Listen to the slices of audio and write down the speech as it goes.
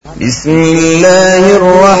بسم الله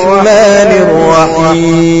الرحمن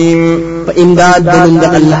الرحيم فإمداد دلند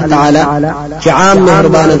الله تعالى جعام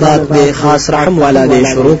مهربان ذات دے خاص رحم والا دے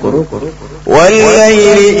شروع کرو.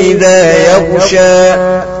 والليل إذا يغشى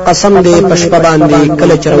قسم دے پشپا باندے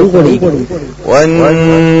کل چرو گڑی.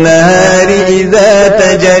 والنهار إذا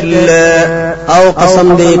تجلى او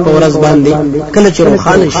قسم دے پورز باندے کل چرو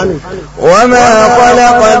خانش. وما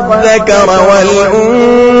خلق الذكر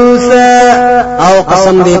والأنثى او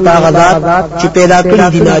قسم دے پاغذات چی پیدا کری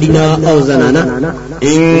دی نارینا او زنانا.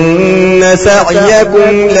 إن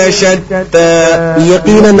سعيكم لشتى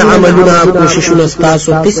یقینا عملنا کوششنا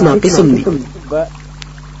استاسو قسم قسم دی.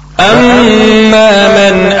 أما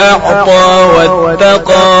من أعطى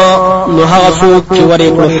واتقى نهاسوك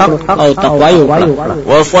وريق حق او تقوى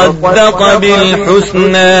وصدق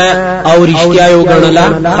بالحسنى او رشتيا يوغنلا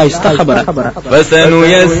خيست خبره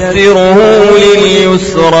فسنيسره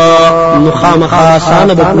لليسرى نخام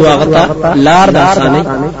خاصان بقلواغتا لار داساني.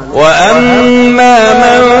 وأما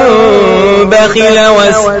من بخل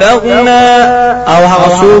واستغنى او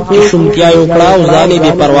هاسوك شمتيا يوغلا وزاني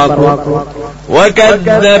بپرواكو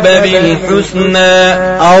وكذب بالحسنى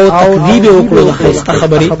او تكذيب وكل خيست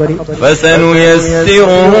خبري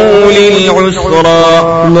فسنيسره للعسرى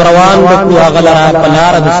نروان بقوا غلرا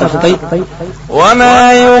بلار دسختي.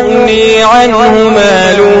 وما يغني عنه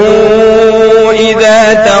ماله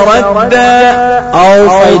إذا تردى او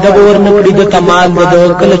فائدہ بور نکړي د کمال د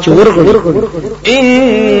کله چورغړي.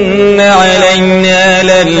 إن علينا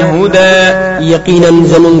للهدى یقینا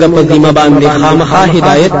زمونږ په ذمہ باندې خامخا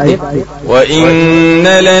هدایت ده. وإن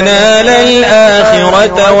لنا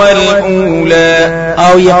للآخرة والأولى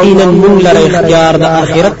او یقینا مونږ لره اختیار د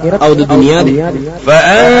آخرت او د دنیا ده.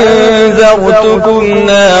 فأنذرتكم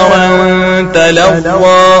نارا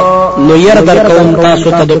تلظى نو ير در کوم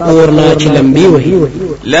تاسو ته د اورنا چې لمبي وهي.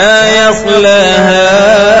 لا يصلاها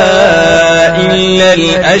إلا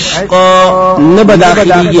الأشقى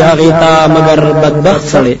نبداخلي هغه مگر بدبخت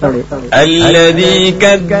سره الذي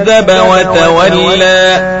كذب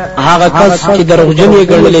وتولى هغه کس چې دروغجن یې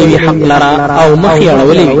ګڼلې وي حق لرا او مخ یې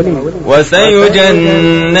اړولې وي.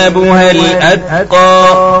 وسيجنبها الأتقى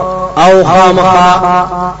او خامخا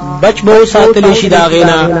بچ بو ساتل شي دا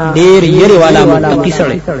غینا ډیر یری والا متقی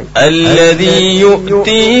سره الذي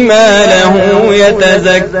يؤتي ماله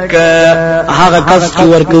يتزكى هغه کس چې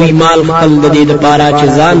ورکوي مال خپل د دې لپاره چې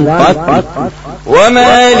ځان پاک.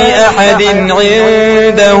 وما لأحد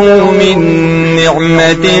عنده من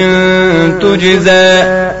نعمة تجزى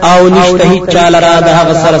او نشته چاله را د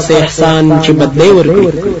هغه سره سه احسان چې بدلی ورکړي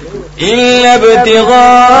إلا ابتغاء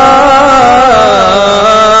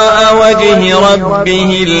وجه ربه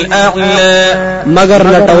الأعلى مگر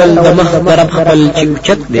لټول د مخ طرف خپل چې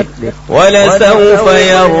چت دی. ولسوف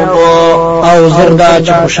يرضى او زردا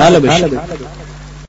چې خوشاله بشي.